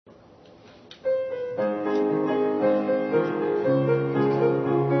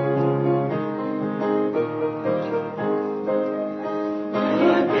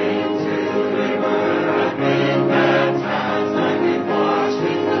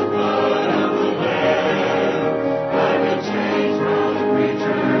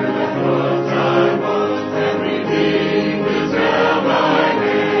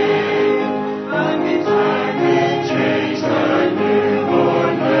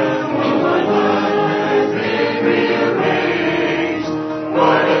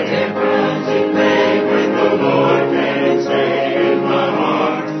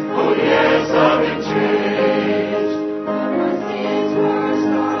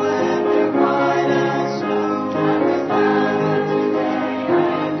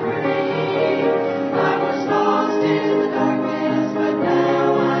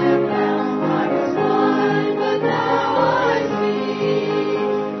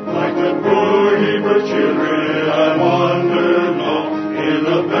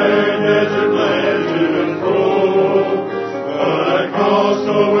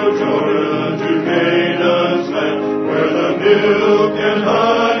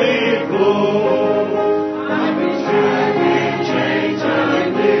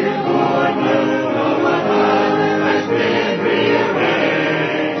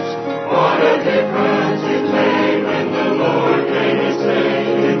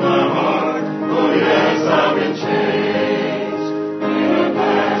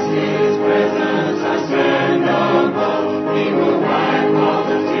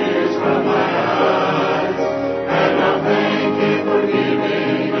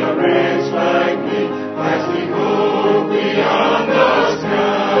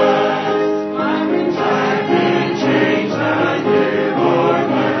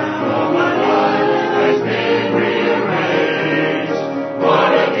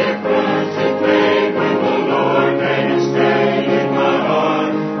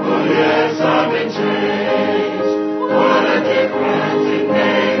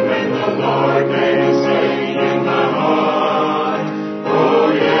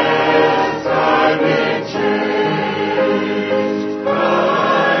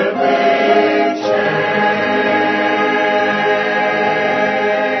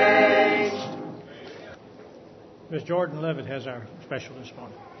Jordan Levitt has our special this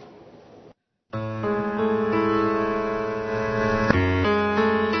morning.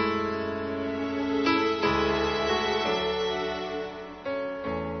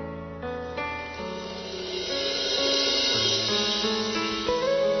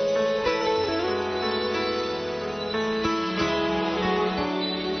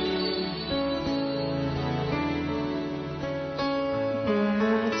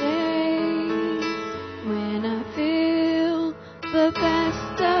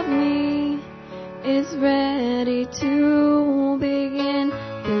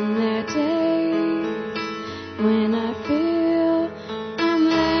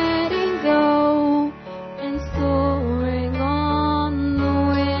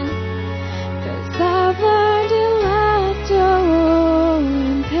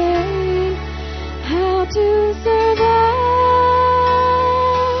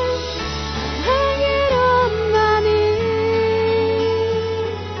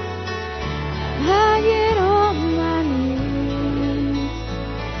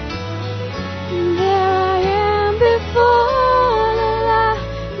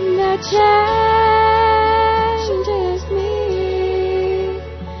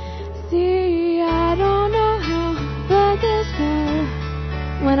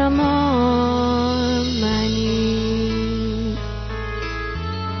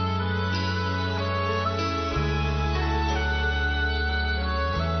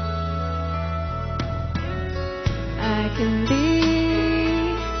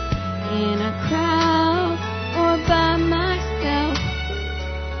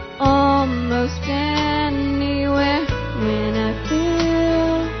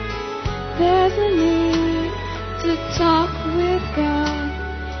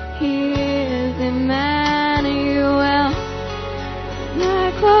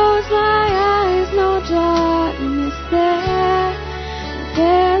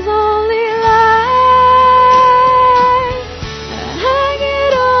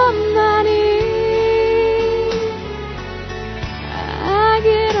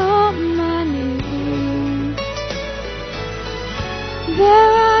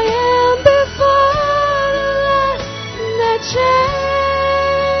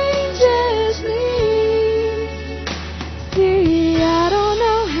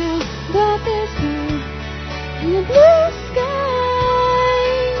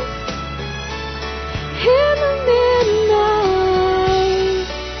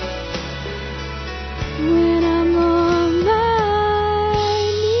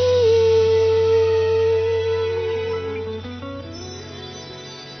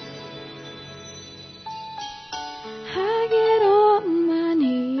 I get on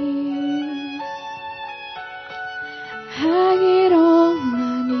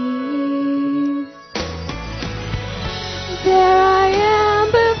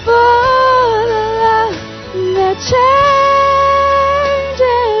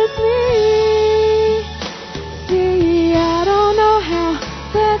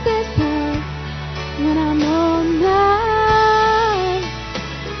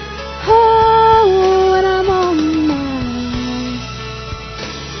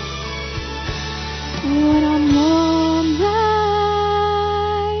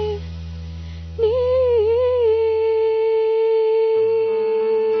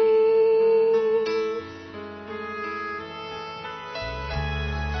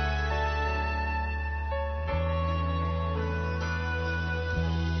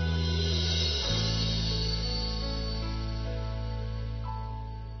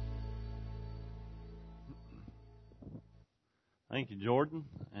Thank you, Jordan.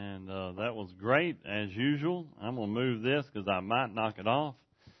 And that was great, as usual. I'm going to move this because I might knock it off.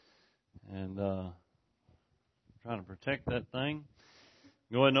 And trying to protect that thing.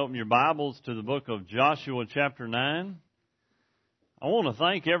 Go ahead and open your Bibles to the book of Joshua chapter 9. I want to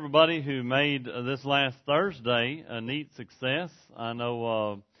thank everybody who made this last Thursday a neat success. I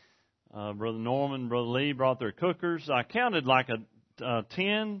know Brother Norman, Brother Lee brought their cookers. I counted like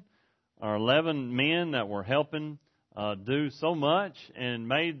 10 or 11 men that were helping do so much and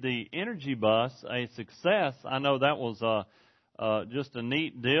made the energy bus a success. I know that was just a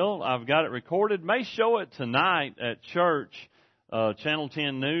neat deal. I've got it recorded. May show it tonight at church. Channel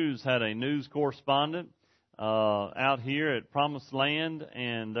 10 News had a news correspondent out here at Promised Land,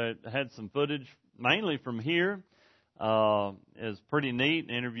 and they had some footage mainly from here. It's pretty neat.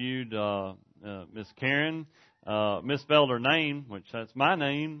 Interviewed Miss Karen. Misspelled her name, which that's my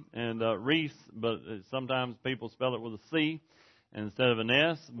name, and Reese, but sometimes people spell it with a C instead of an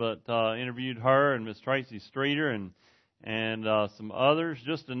S. But interviewed her and Miss Tracy Streeter and some others.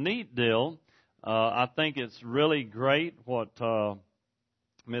 Just a neat deal. I think it's really great what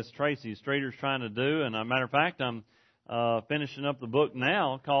Miss Tracy Streeter's trying to do. And as a matter of fact, I'm finishing up the book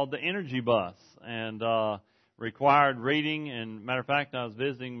now called The Energy Bus, and required reading. And matter of fact, I was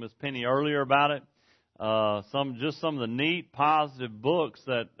visiting Miss Penny earlier about it. Some of the neat, positive books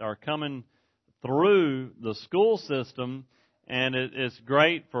that are coming through the school system, and it's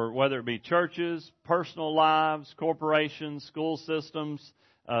great for whether it be churches, personal lives, corporations, school systems.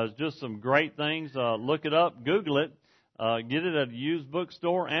 Just some great things. Look it up, Google it, get it at a used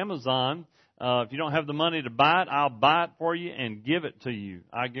bookstore, Amazon. If you don't have the money to buy it, I'll buy it for you and give it to you.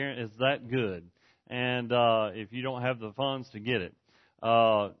 I guarantee it's that good. And if you don't have the funds to get it,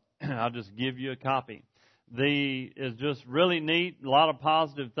 I'll just give you a copy. Is just really neat, a lot of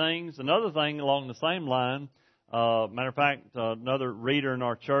positive things. Another thing along the same line, matter of fact, another reader in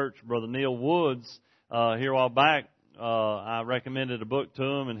our church, Brother Neil Woods, here a while back, I recommended a book to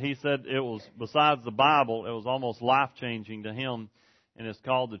him, and he said it was, besides the Bible, it was almost life-changing to him, and it's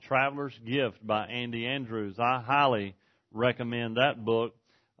called The Traveler's Gift by Andy Andrews. I highly recommend that book,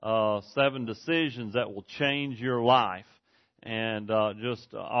 7 Decisions That Will Change Your Life, and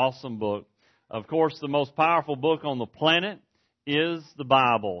just an awesome book. Of course, the most powerful book on the planet is the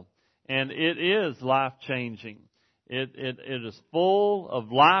Bible, and it is life-changing. It is full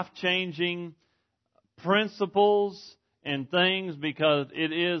of life-changing principles and things because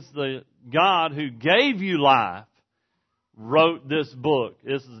it is the God who gave you life wrote this book.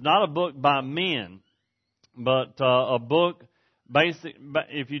 This is not a book by men, but a book basic.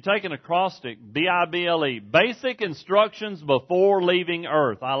 If you take an acrostic, BIBLE, basic instructions before leaving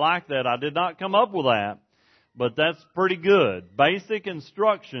earth. I like that. I did not come up with that, but that's pretty good. Basic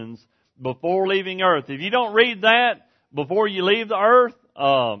instructions before leaving earth. If you don't read that before you leave the earth,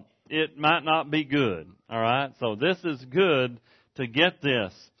 it might not be good. All right. So this is good to get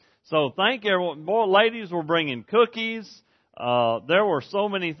this. So thank everyone. Boy, ladies were bringing cookies. There were so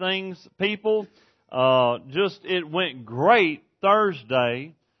many things. People, it went great.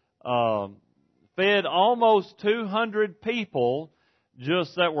 Thursday, fed almost 200 people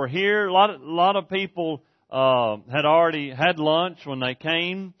just that were here. A lot of people had already had lunch when they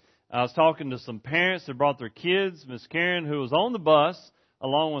came. I was talking to some parents that brought their kids. Miss Karen, who was on the bus,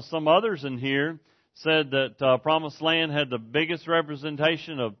 along with some others in here, said that Promised Land had the biggest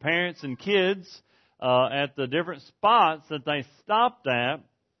representation of parents and kids at the different spots that they stopped at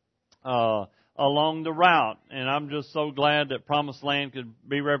along the route. And I'm just so glad that Promised Land could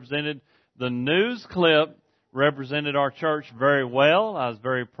be represented. The news clip represented our church very well. I was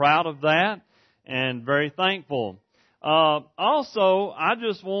very proud of that and very thankful. Also, I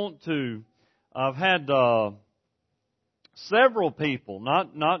just want to, I've had several people,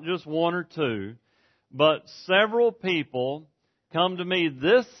 not just one or two, but several people come to me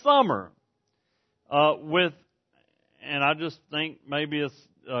this summer and I just think maybe it's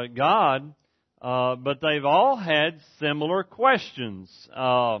God, but they've all had similar questions,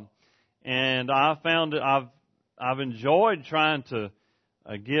 and I found that I've enjoyed trying to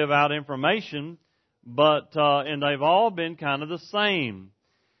give out information, but and they've all been kind of the same.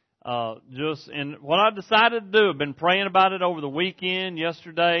 And what I decided to do, I've been praying about it over the weekend,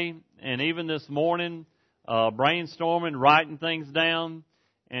 yesterday, and even this morning, brainstorming, writing things down.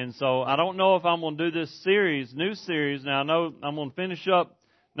 And so I don't know if I'm going to do this new series. Now I know I'm going to finish up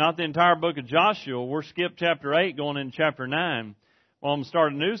not the entire book of Joshua. We're skipped chapter 8 going into chapter 9. Well, I'm going to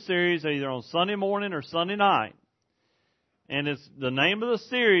start a new series either on Sunday morning or Sunday night. And the name of the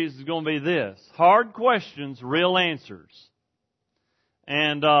series is going to be this: Hard Questions, Real Answers.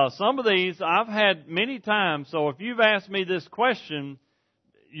 And some of these I've had many times. So if you've asked me this question,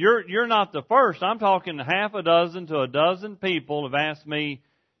 you're not the first. I'm talking half a dozen to a dozen people have asked me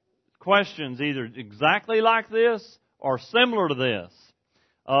questions either exactly like this or similar to this.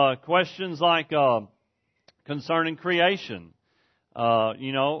 Questions like concerning creation.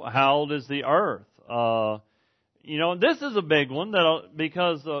 How old is the earth? This is a big one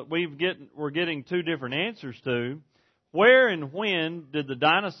because we're getting two different answers to. Where and when did the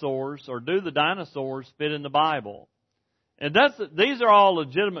dinosaurs, or do the dinosaurs fit in the Bible? And these are all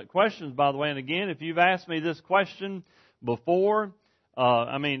legitimate questions, by the way. And again, if you've asked me this question before,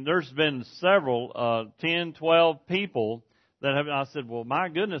 there's been several, 10, 12 people that have. I said, well, my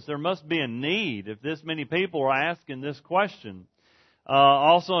goodness, there must be a need if this many people are asking this question.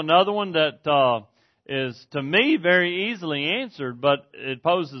 Also, another one that is, to me, very easily answered, but it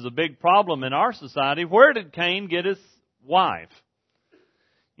poses a big problem in our society. Where did Cain get his wife?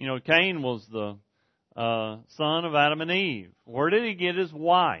 Cain was the son of Adam and Eve. Where did he get his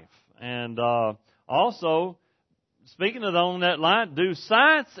wife? And also, speaking on that line, do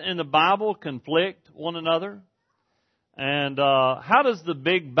science and the Bible conflict one another? And how does the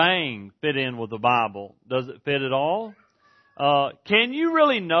Big Bang fit in with the Bible? Does it fit at all? Can you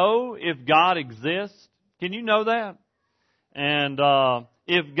really know if God exists? Can you know that? And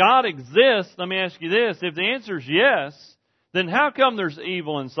if God exists, let me ask you this. If the answer is yes, then how come there's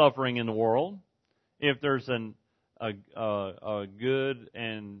evil and suffering in the world if there's a good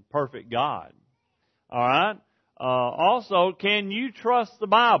and perfect God? All right? Also, can you trust the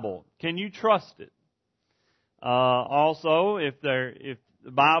Bible? Can you trust it? Also, if the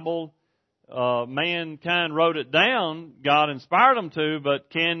Bible, mankind wrote it down, God inspired them to, but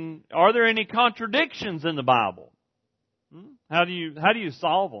are there any contradictions in the Bible? How do you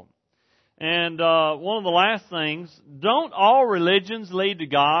solve them? And one of the last things, don't all religions lead to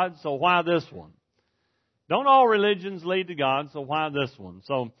God, so why this one? Don't all religions lead to God, so why this one?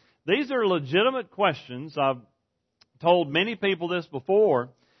 So these are legitimate questions. I've told many people this before,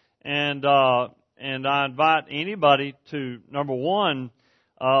 and I invite anybody to, number one,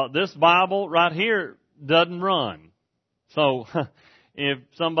 this Bible right here doesn't run. So if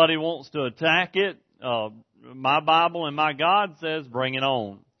somebody wants to attack it, my Bible and my God says bring it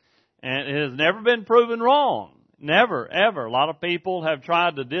on. And it has never been proven wrong. Never, ever. A lot of people have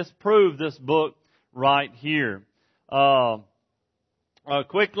tried to disprove this book right here.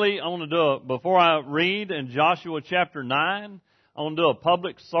 Quickly, I want to do before I read in Joshua chapter 9, I want to do a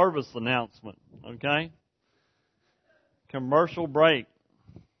public service announcement. Okay? Commercial break.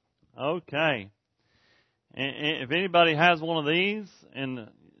 Okay. And if anybody has one of these,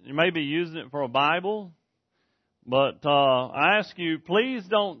 and you may be using it for a Bible, but I ask you, please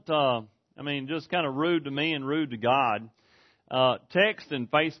don't, just kind of rude to me and rude to God, text and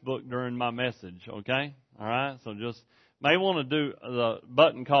Facebook during my message, okay? All right? So just may want to do the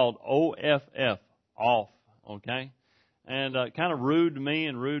button called OFF, off, okay? And kind of rude to me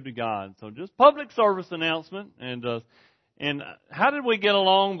and rude to God. So just public service announcement. And how did we get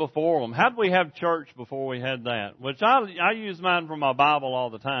along before them? How did we have church before we had that? Which I use mine from my Bible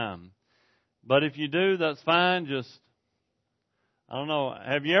all the time. But if you do, that's fine. Just, I don't know.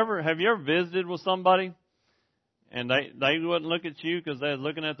 Have you ever visited with somebody and they wouldn't look at you because they was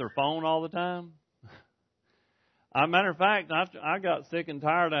looking at their phone all the time? As a matter of fact, I got sick and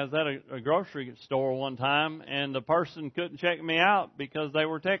tired. I was at a grocery store one time, and the person couldn't check me out because they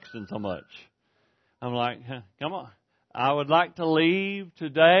were texting so much. I'm like, come on. I would like to leave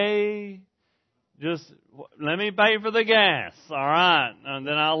today. Just let me pay for the gas, all right, and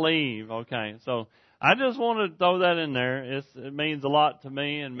then I'll leave. Okay, so I just wanted to throw that in there. It means a lot to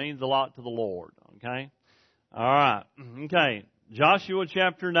me and means a lot to the Lord, okay? All right, okay, Joshua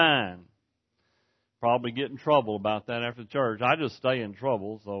chapter 9. Probably get in trouble about that after church. I just stay in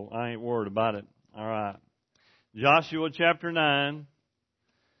trouble, so I ain't worried about it. All right, Joshua chapter 9,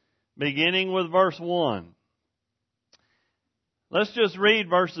 beginning with verse 1. Let's just read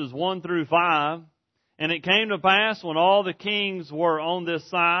verses 1 through 5. And it came to pass when all the kings were on this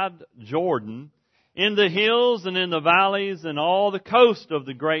side Jordan, in the hills and in the valleys and all the coast of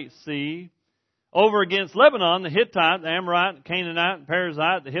the great sea, over against Lebanon, the Hittite, the Amorite, the Canaanite, the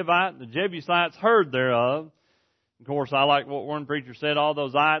Perizzite, the Hivite, the Jebusites heard thereof. Of course, I like what one preacher said, all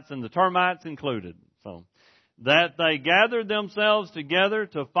those ites and the termites included. So, that they gathered themselves together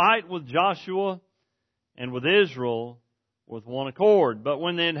to fight with Joshua and with Israel with one accord. But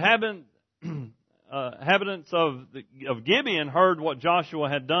when the inhabitants of Gibeon heard what Joshua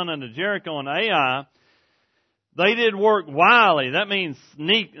had done unto Jericho and Ai, they did work wily. That means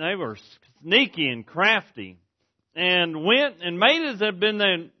they were sneaky and crafty. and went and made as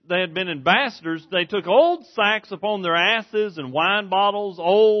they had been ambassadors. They took old sacks upon their asses, and wine bottles,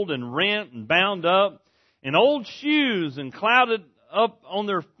 old and rent and bound up, and old shoes and clouded up on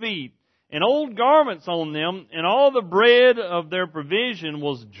their feet, and old garments on them, and all the bread of their provision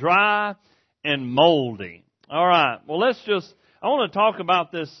was dry and moldy. All right, well, I want to talk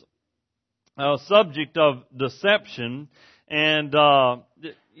about this subject of deception. And, and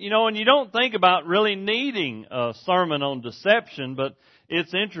you don't think about really needing a sermon on deception, but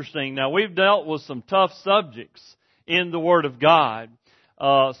it's interesting. Now, we've dealt with some tough subjects in the Word of God.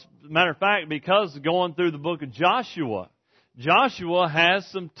 Matter of fact, because going through the book of Joshua has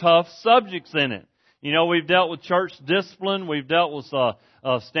some tough subjects in it. You know, we've dealt with church discipline. We've dealt with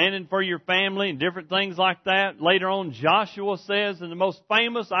standing for your family and different things like that. Later on, Joshua says, and the most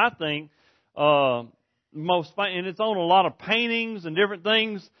famous, I think, and it's on a lot of paintings and different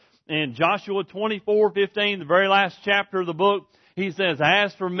things. In Joshua 24:15, the very last chapter of the book, he says,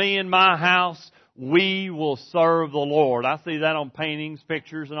 "As for me and my house, we will serve the Lord." I see that on paintings,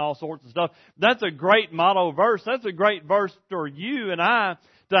 pictures, and all sorts of stuff. That's a great motto verse. That's a great verse for you and I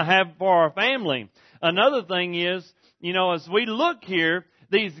to have for our family. Another thing is, as we look here,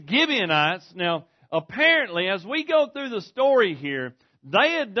 these Gibeonites, now, apparently, as we go through the story here,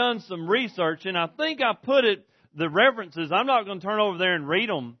 they had done some research, and I think I put the references, I'm not going to turn over there and read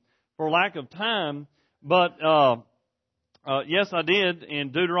them for lack of time, but, yes, I did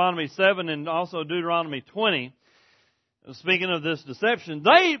in Deuteronomy 7 and also Deuteronomy 20. Speaking of this deception,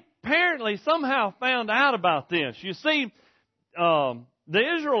 they apparently somehow found out about this. You see,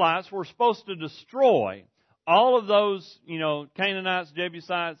 the Israelites were supposed to destroy all of those, Canaanites,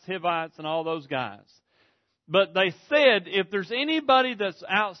 Jebusites, Hivites, and all those guys. But they said, if there's anybody that's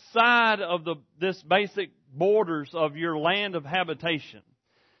outside of this basic borders of your land of habitation,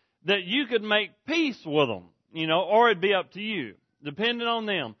 that you could make peace with them, or it'd be up to you, depending on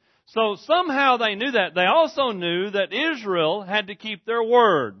them. So somehow they knew that. They also knew that Israel had to keep their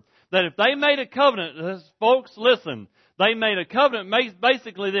word. That if they made a covenant, folks, listen, they made a covenant,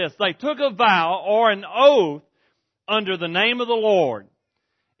 basically this. They took a vow or an oath under the name of the Lord.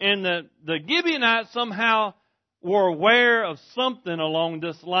 And the Gibeonites somehow were aware of something along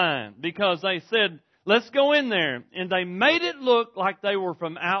this line. Because they said, let's go in there. And they made it look like they were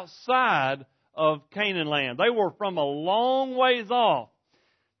from outside of Canaan land. They were from a long ways off.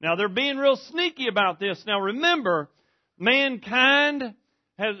 Now they're being real sneaky about this. Now remember, mankind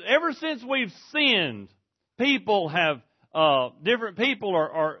has, ever since we've sinned, different people have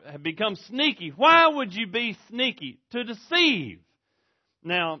become sneaky. Why would you be sneaky? To deceive.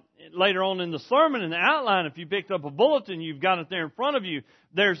 Now, later on in the sermon, in the outline, if you picked up a bulletin, you've got it there in front of you.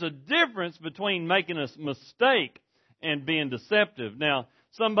 There's a difference between making a mistake and being deceptive. Now,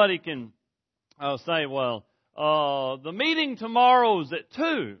 somebody can say, well, the meeting tomorrow is at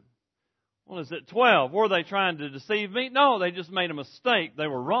 2. Well, it's at 12. Were they trying to deceive me? No, they just made a mistake. They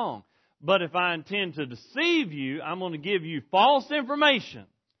were wrong. But if I intend to deceive you, I'm going to give you false information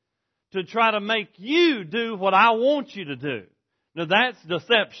to try to make you do what I want you to do. Now that's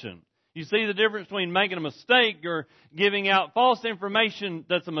deception. You see the difference between making a mistake or giving out false information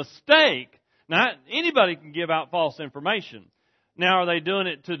that's a mistake. Now, anybody can give out false information. Now, are they doing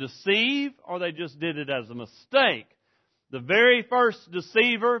it to deceive, or they just did it as a mistake? The very first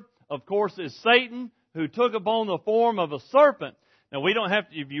deceiver, of course, is Satan, who took upon the form of a serpent. Now, we don't have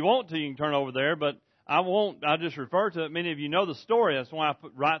to, if you want to, you can turn over there, but I won't. I just refer to it. Many of you know the story. That's why I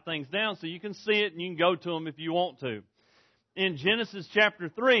write things down so you can see it and you can go to them if you want to. In Genesis chapter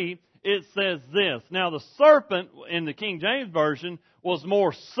 3, it says this. Now, the serpent, in the King James Version, was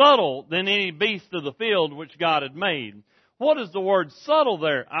more subtle than any beast of the field which God had made. What is the word subtle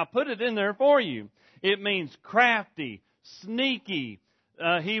there? I put it in there for you. It means crafty, sneaky.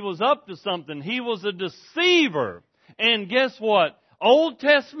 He was up to something. He was a deceiver. And guess what? Old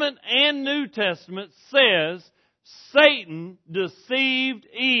Testament and New Testament says Satan deceived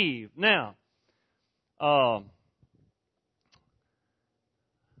Eve. Now,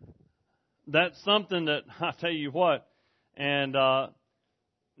 that's something that, I tell you what, and I've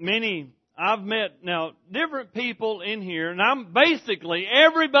met now different people in here, and I'm basically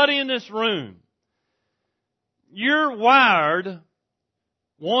everybody in this room. You're wired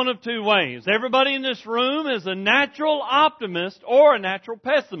one of two ways. Everybody in this room is a natural optimist or a natural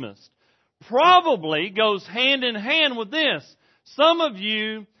pessimist. Probably goes hand in hand with this. Some of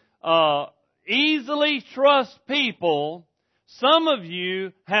you easily trust people. Some of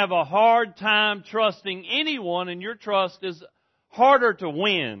you have a hard time trusting anyone, and your trust is harder to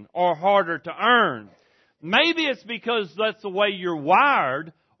win or harder to earn. Maybe it's because that's the way you're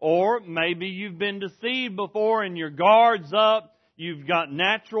wired, Or maybe you've been deceived before and your guard's up. You've got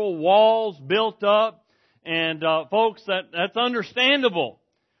natural walls built up. And folks, that's understandable.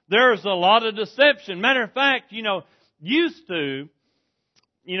 There's a lot of deception. Matter of fact,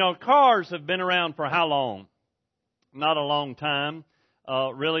 cars have been around for how long? Not a long time,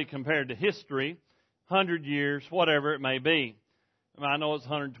 really, compared to history. 100 years, whatever it may be. I know it's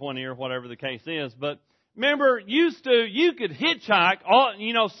 120 or whatever the case is, but remember, you could hitchhike,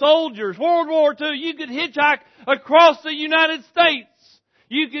 soldiers, World War II, you could hitchhike across the United States.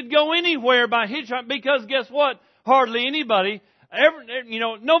 You could go anywhere by hitchhike because guess what? Hardly anybody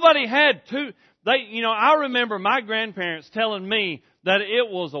nobody had two. I remember my grandparents telling me that it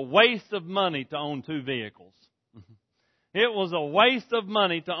was a waste of money to own two vehicles. It was a waste of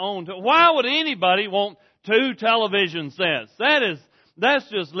money to own two. Why would anybody want two television sets? That's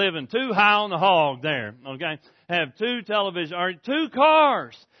just living too high on the hog there. Okay, have two television or two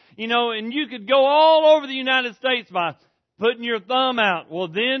cars. And you could go all over the United States by putting your thumb out. Well,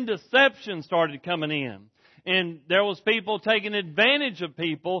 then deception started coming in. And there was people taking advantage of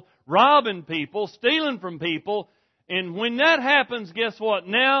people, robbing people, stealing from people. And when that happens, guess what?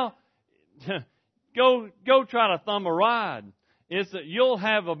 Now, go try to thumb a ride. You'll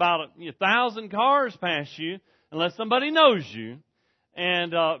have about 1,000 cars pass you unless somebody knows you.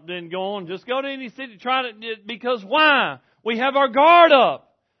 And then just go to any city, because why? We have our guard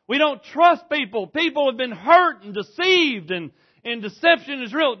up. We don't trust people. People have been hurt and deceived, and deception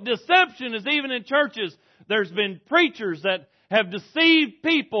is real. Deception is even in churches. There's been preachers that have deceived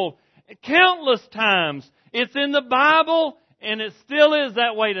people countless times. It's in the Bible, and it still is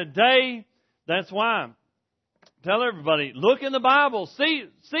that way today. That's why. Tell everybody, look in the Bible. See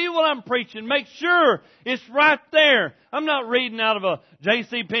what I'm preaching. Make sure it's right there. I'm not reading out of a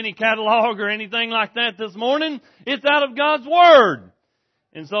J.C. Penney catalog or anything like that this morning. It's out of God's Word.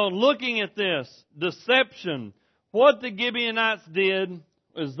 And so looking at this, deception, what the Gibeonites did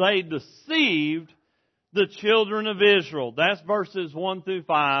is they deceived the children of Israel. That's verses 1 through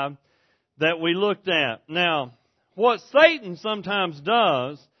 5 that we looked at. Now, what Satan sometimes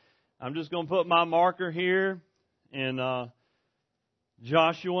does, I'm just going to put my marker here in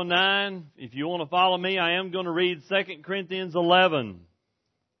Joshua 9. If you want to follow me, I am going to read 2 Corinthians 11.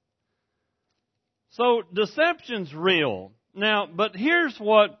 So, deception's real. Now, but here's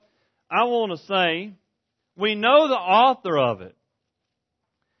what I want to say. We know the author of it.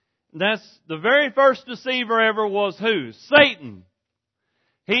 That's the very first deceiver ever was who? Satan.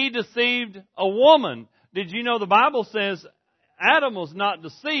 He deceived a woman. Did you know the Bible says Adam was not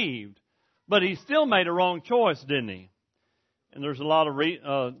deceived, but he still made a wrong choice, didn't he? And there's a lot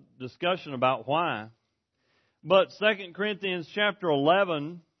of discussion about why. But 2 Corinthians chapter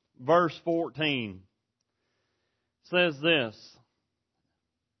 11, verse 14 says this.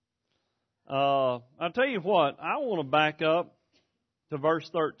 I'll tell you what, I want to back up to verse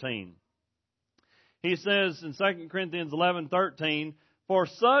 13. He says in 2 Corinthians 11:13, "For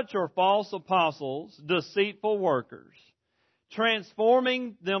such are false apostles, deceitful workers,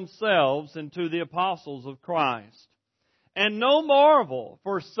 transforming themselves into the apostles of Christ. And no marvel,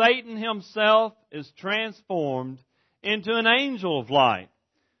 for Satan himself is transformed into an angel of light."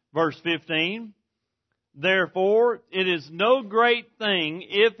 Verse 15, "Therefore it is no great thing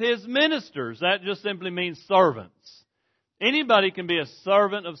if his ministers," that just simply means servants. Anybody can be a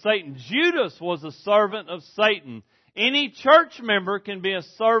servant of Satan. Judas was a servant of Satan. Any church member can be a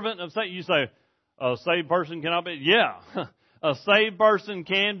servant of Satan. You say, a saved person cannot be? Yeah. A saved person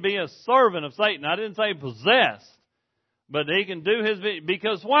can be a servant of Satan. I didn't say possessed. But he can do his,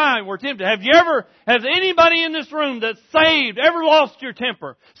 because why? We're tempted. Has anybody in this room that's saved ever lost your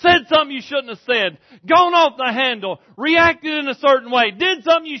temper? Said something you shouldn't have said? Gone off the handle? Reacted in a certain way? Did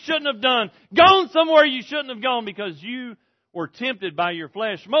something you shouldn't have done? Gone somewhere you shouldn't have gone because you were tempted by your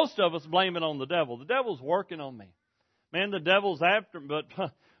flesh? Most of us blame it on the devil. The devil's working on me. Man, the devil's after me,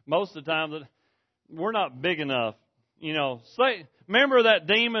 but most of the time that we're not big enough. Remember that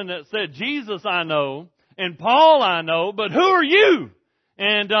demon that said, "Jesus I know, and Paul I know, but who are you?"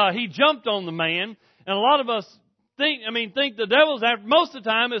 And he jumped on the man. And a lot of us think the devil's after. Most of the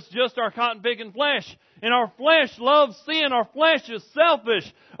time it's just our cotton-picking flesh. And our flesh loves sin. Our flesh is selfish.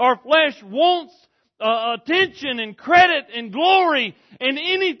 Our flesh wants attention and credit and glory and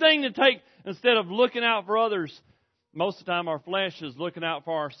anything to take instead of looking out for others. Most of the time our flesh is looking out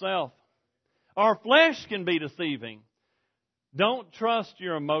for ourselves. Our flesh can be deceiving. Don't trust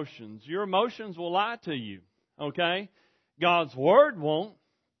your emotions. Your emotions will lie to you. Okay? God's Word won't.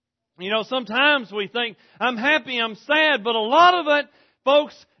 Sometimes we think, I'm happy, I'm sad, but a lot of it,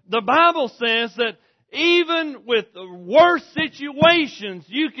 folks, the Bible says that Even with the worst situations,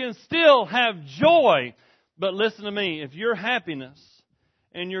 you can still have joy. But listen to me, if your happiness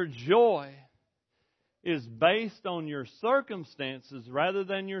and your joy is based on your circumstances rather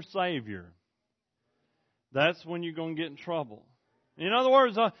than your Savior, that's when you're going to get in trouble. In other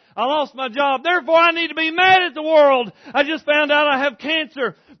words, I lost my job, therefore I need to be mad at the world. I just found out I have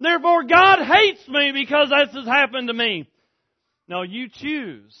cancer, therefore God hates me because this has happened to me. No, you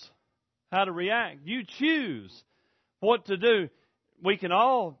choose how to react. You choose what to do. We can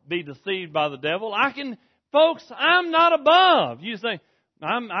all be deceived by the devil. Folks, I'm not above. You say,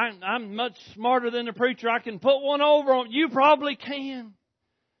 I'm much smarter than the preacher. I can put one over on. You probably can.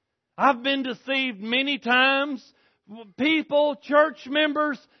 I've been deceived many times. People, church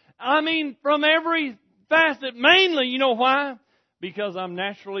members, from every facet. Mainly, you know why? Because I'm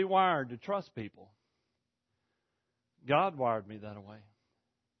naturally wired to trust people. God wired me that way.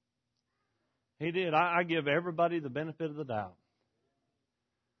 He did. I give everybody the benefit of the doubt.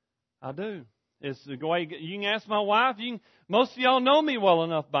 I do. It's the way you can ask my wife. Most of y'all know me well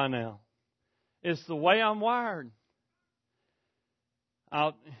enough by now. It's the way I'm wired.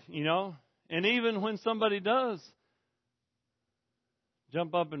 And even when somebody does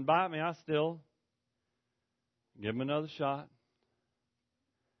jump up and bite me, I still give them another shot.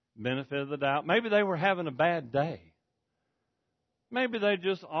 Benefit of the doubt. Maybe they were having a bad day. Maybe they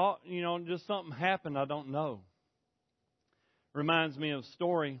just something happened I don't know. Reminds me of a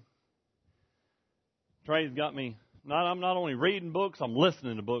story. Trey's got me. I'm not only reading books, I'm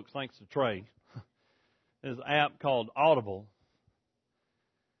listening to books, thanks to Trey. There's an app called Audible.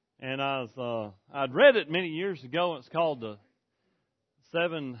 And I'd read it many years ago. It's called The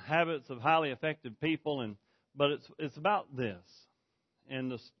 7 Habits of Highly Effective People, but it's about this.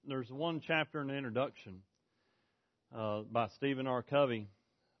 And there's one chapter in the introduction by Stephen R. Covey,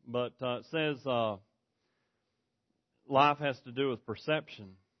 but it says life has to do with perception.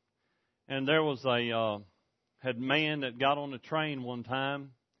 And there was a man that got on a train one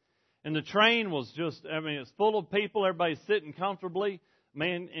time, and the train was it's full of people, everybody's sitting comfortably.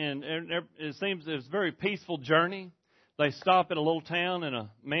 Man, and it seems it's a very peaceful journey. They stop at a little town, and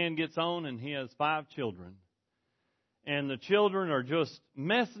a man gets on, and he has 5 children. And the children are just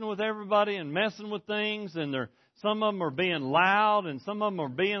messing with everybody and messing with things, and some of them are being loud, and some of them are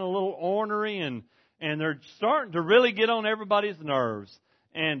being a little ornery, and they're starting to really get on everybody's nerves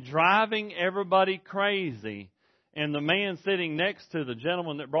and driving everybody crazy. And the man sitting next to the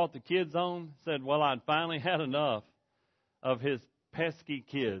gentleman that brought the kids on said, well, I'd finally had enough of his pesky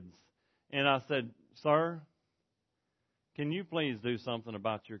kids. And I said, sir, can you please do something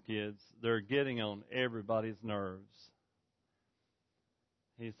about your kids? They're getting on everybody's nerves.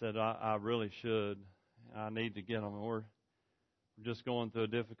 He said, I really should. I need to get them. We're just going through a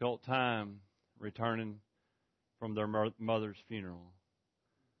difficult time returning from their mother's funeral.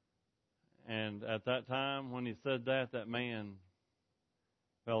 And at that time, when he said that man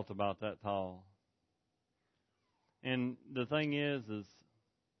felt about that tall. And the thing is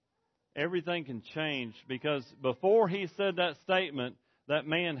everything can change, because before he said that statement, that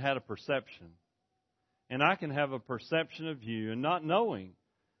man had a perception. And I can have a perception of you and not knowing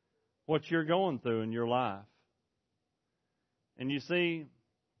what you're going through in your life. And you see,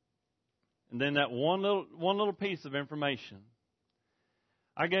 and then that one little piece of information.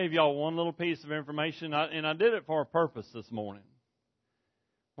 I gave y'all one little piece of information, and I did it for a purpose this morning.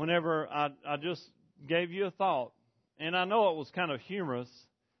 Whenever I just gave you a thought, and I know it was kind of humorous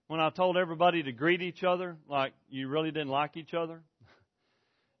when I told everybody to greet each other like you really didn't like each other.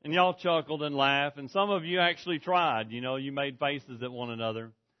 And y'all chuckled and laughed, and some of you actually tried. You made faces at one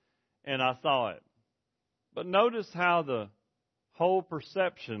another, and I saw it. But notice how the whole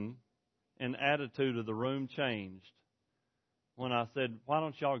perception and attitude of the room changed when I said, why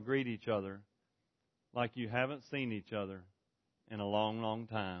don't y'all greet each other like you haven't seen each other in a long, long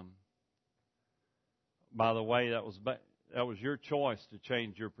time? By the way, that was your choice to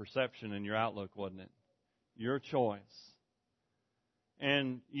change your perception and your outlook, wasn't it? Your choice.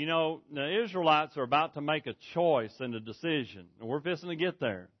 And, the Israelites are about to make a choice and a decision. And we're fixing to get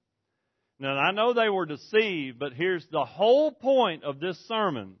there. Now, I know they were deceived, but here's the whole point of this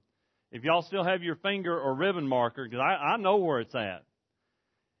sermon. If y'all still have your finger or ribbon marker, because I know where it's at.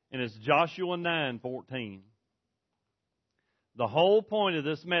 And it's Joshua 9:14. The whole point of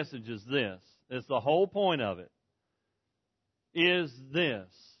this message is this. It's the whole point of it. Is this.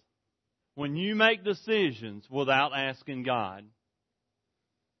 When you make decisions without asking God.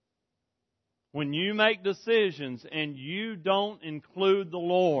 When you make decisions and you don't include the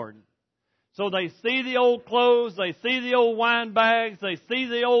Lord. So they see the old clothes, they see the old wine bags, they see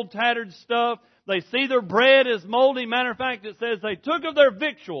the old tattered stuff, They see their bread as moldy. Matter of fact, it says they took of their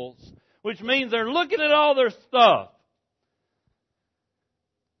victuals, which means they're looking at all their stuff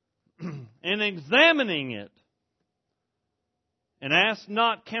and examining it, and asked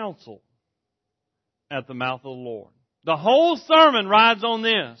not counsel at the mouth of the Lord. The whole sermon rides on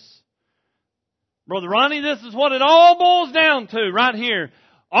this. Brother Ronnie, this is what it all boils down to right here.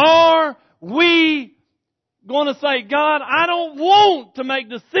 Are we going to say, God, I don't want to make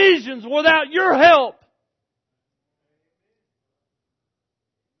decisions without your help?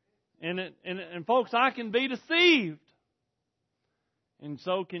 And folks, I can be deceived. And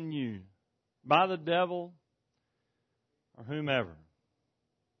so can you. By the devil or whomever.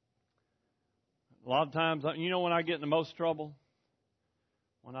 A lot of times, you know when I get in the most trouble?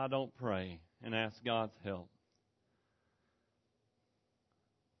 When I don't pray and ask God's help.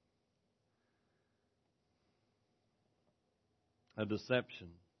 A deception.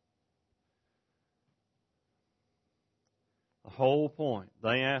 The whole point.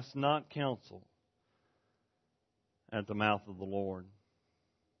 They asked not counsel at the mouth of the Lord.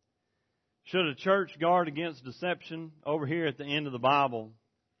 Should a church guard against deception? Over here at the end of the Bible,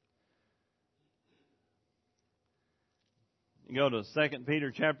 you go to 2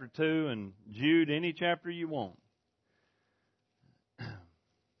 Peter chapter 2 and Jude, any chapter you want.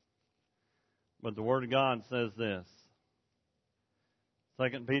 But the Word of God says this.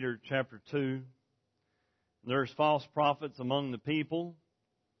 2 Peter chapter 2, there's false prophets among the people,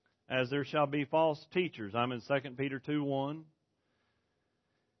 as there shall be false teachers. I'm in 2 Peter 2:1.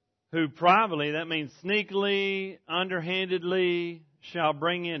 Who privately, that means sneakily, underhandedly, shall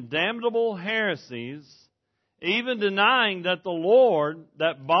bring in damnable heresies, even denying that the Lord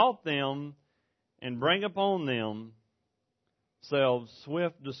that bought them, and bring upon themselves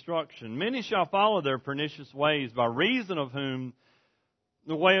swift destruction. Many shall follow their pernicious ways, by reason of whom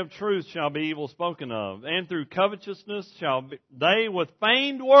the way of truth shall be evil spoken of. And through covetousness shall they with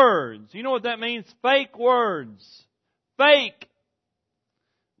feigned words. You know what that means? Fake words. Fake.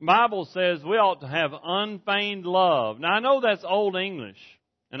 The Bible says we ought to have unfeigned love. Now I know that's old English,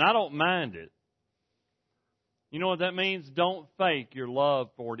 and I don't mind it. You know what that means? Don't fake your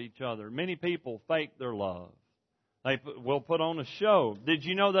love toward each other. Many people fake their love. They will put on a show. Did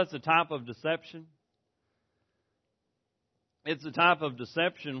you know that's a type of deception? It's a type of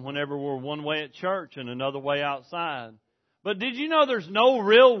deception whenever we're one way at church and another way outside. But did you know there's no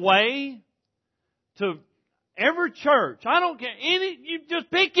real way to every church? I don't care. You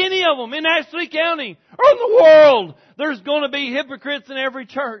just pick any of them in Ashley County or in the world. There's going to be hypocrites in every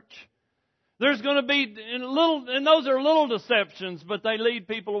church. There's going to be and those are little deceptions, but they lead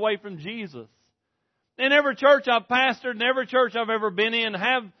people away from Jesus. In every church I've pastored and every church I've ever been in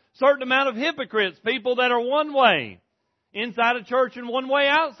have a certain amount of hypocrites, people that are one way inside of church and one way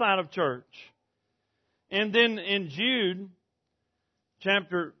outside of church. And then in Jude,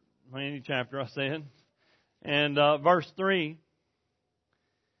 any chapter I said, and verse 3,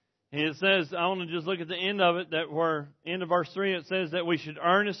 it says, I want to just look at the end of it, end of verse 3, it says that we should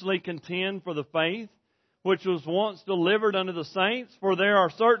earnestly contend for the faith which was once delivered unto the saints, for there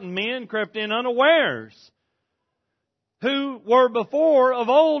are certain men crept in unawares, who were before of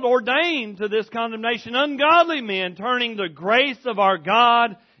old ordained to this condemnation, ungodly men, turning the grace of our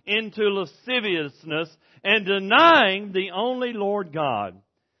God into lasciviousness, and denying the only Lord God.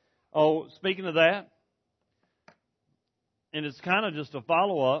 Oh, speaking of that, and it's kind of just a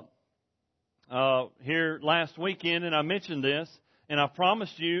follow-up, here last weekend, and I mentioned this, and I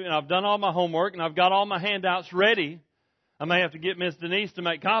promised you, and I've done all my homework, and I've got all my handouts ready. I may have to get Miss Denise to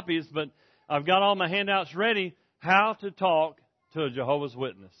make copies, but I've got all my handouts ready. How to talk to a Jehovah's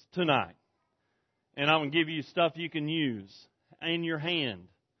Witness tonight. And I'm going to give you stuff you can use in your hand.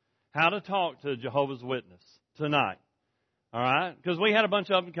 How to talk to a Jehovah's Witness tonight. All right? Because we had a bunch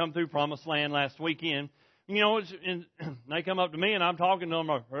of them come through Promised Land last weekend. You know, and they come up to me and I'm talking to them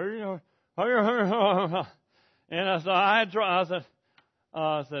like, and I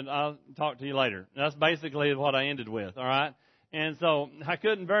said, I'll talk to you later. That's basically what I ended with, all right? And so I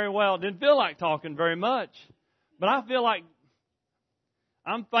didn't feel like talking very much. But I feel like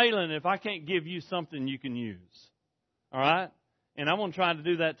I'm failing if I can't give you something you can use. All right? And I'm going to try to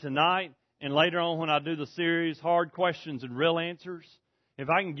do that tonight and later on when I do the series, Hard Questions and Real Answers. If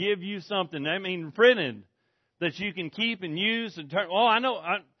I can give you something, printed, that you can keep and use and turn. Oh, I know.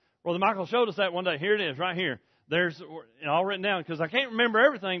 Brother Michael showed us that one day. Here it is, right here. There's all written down because I can't remember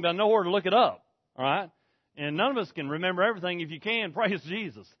everything, but I know where to look it up. All right? And none of us can remember everything. If you can, praise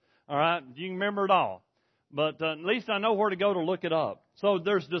Jesus. All right? You can remember it all. But at least I know where to go to look it up. So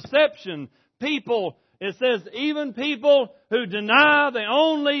there's deception. People, It says, even people who deny the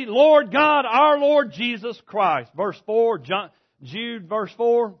only Lord God, our Lord Jesus Christ. Verse 4, Jude, verse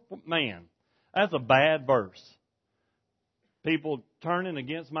 4, man, that's a bad verse. People turning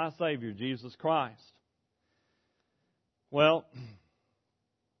against my Savior, Jesus Christ. Well,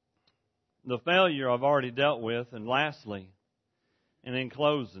 the failure I've already dealt with, and lastly, and in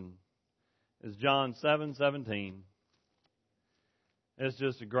closing, is John 7:17. It's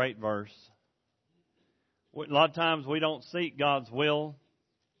just a great verse. A lot of times we don't seek God's will,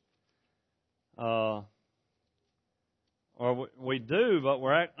 or we do, but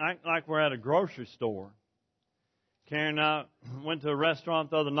we're act like we're at a grocery store. Karen and I went to a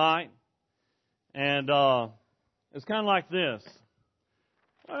restaurant the other night, and it's kind of like this.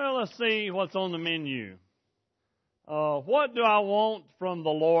 Well, let's see what's on the menu. What do I want from the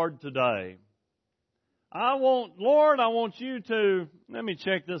Lord today? Lord, I want you to, let me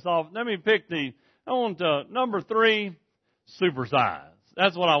check this off. Let me pick I want number 3, supersize.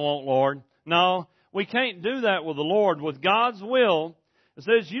 That's what I want, Lord. No, we can't do that with the Lord. With God's will, it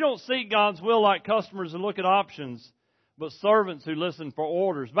says you don't seek God's will like customers who look at options, but servants who listen for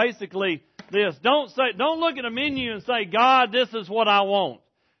orders. Basically, don't look at a menu and say, God, this is what I want.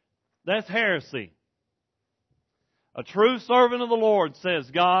 That's heresy. A true servant of the Lord says,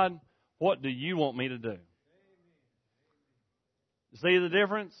 God, what do you want me to do? See the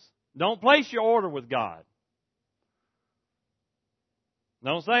difference? Don't place your order with God.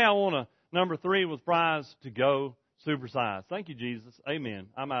 Don't say, I want a number 3 with fries to go supersize. Thank you, Jesus. Amen.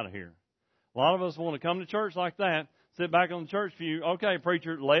 I'm out of here. A lot of us want to come to church like that, sit back on the church pew. Okay,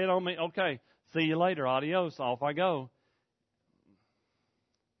 preacher, lay it on me. Okay, see you later. Adios. Off I go.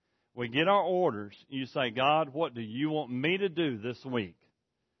 We get our orders. You say, God, what do you want me to do this week?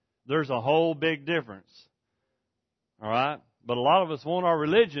 There's a whole big difference. All right? But a lot of us want our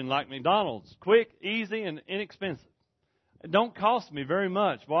religion like McDonald's. Quick, easy, and inexpensive. It don't cost me very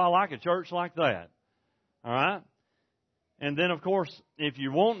much. Boy, I like a church like that. All right? And then, of course, if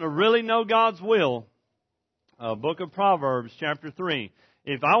you want to really know God's will, book of Proverbs, chapter 3.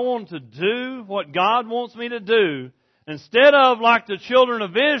 If I want to do what God wants me to do, instead of like the children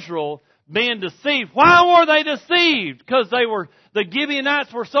of Israel being deceived. Why were they deceived? Because the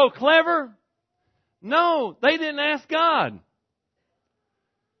Gibeonites were so clever? No, they didn't ask God.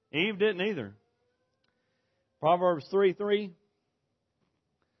 Eve didn't either. Proverbs 3:3.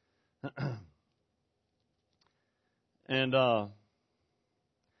 And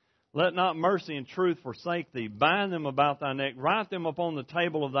let not mercy and truth forsake thee. Bind them about thy neck. Write them upon the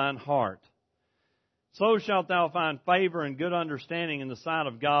table of thine heart. So shalt thou find favor and good understanding in the sight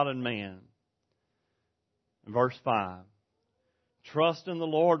of God and man. And verse 5. Trust in the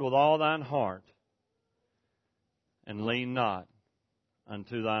Lord with all thine heart, and lean not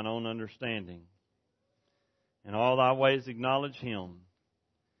unto thine own understanding. In all thy ways acknowledge Him,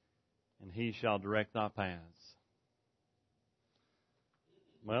 and He shall direct thy paths.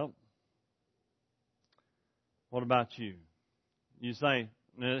 Well, what about you? You say,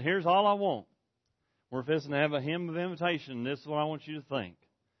 here's all I want. We're fixing to have a hymn of invitation. This is what I want you to think.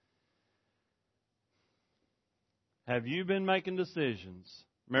 Have you been making decisions?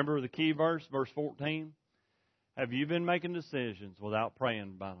 Remember the key verse, verse 14? Have you been making decisions without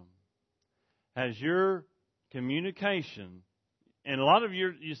praying about them? Has your communication, and a lot of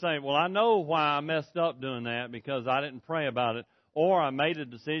you say, well, I know why I messed up doing that because I didn't pray about it, or I made a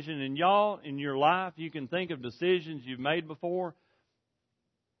decision. And y'all, in your life, you can think of decisions you've made before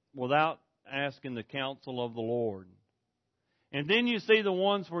without asking the counsel of the Lord. And then you see the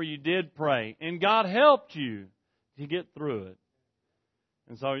ones where you did pray, and God helped you to get through it.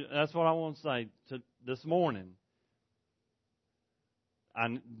 And so that's what I want to say this morning.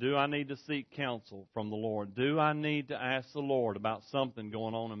 Do I need to seek counsel from the Lord? Do I need to ask the Lord about something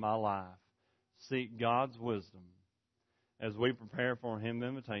going on in my life? Seek God's wisdom as we prepare for a hymn of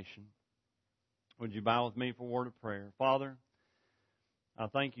invitation. Would you bow with me for a word of prayer? Father, I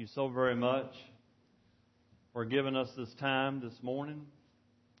thank you so very much for giving us this time this morning.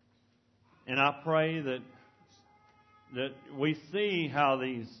 And I pray that we see how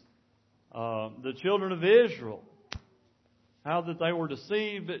the children of Israel, how that they were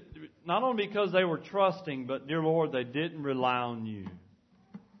deceived, but not only because they were trusting, but, dear Lord, they didn't rely on you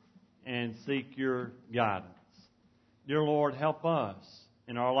and seek your guidance. Dear Lord, help us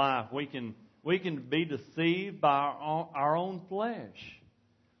in our life. We can be deceived by our own flesh.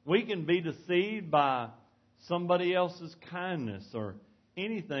 We can be deceived by somebody else's kindness or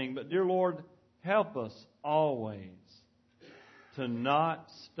anything. But, dear Lord, help us always to not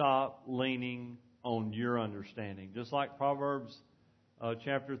stop leaning on your understanding. Just like Proverbs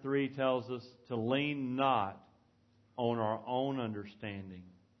chapter 3 tells us to lean not on our own understanding,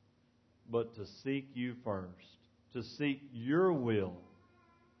 but to seek you first, to seek your will,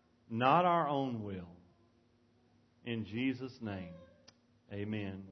 not our own will. In Jesus' name, amen.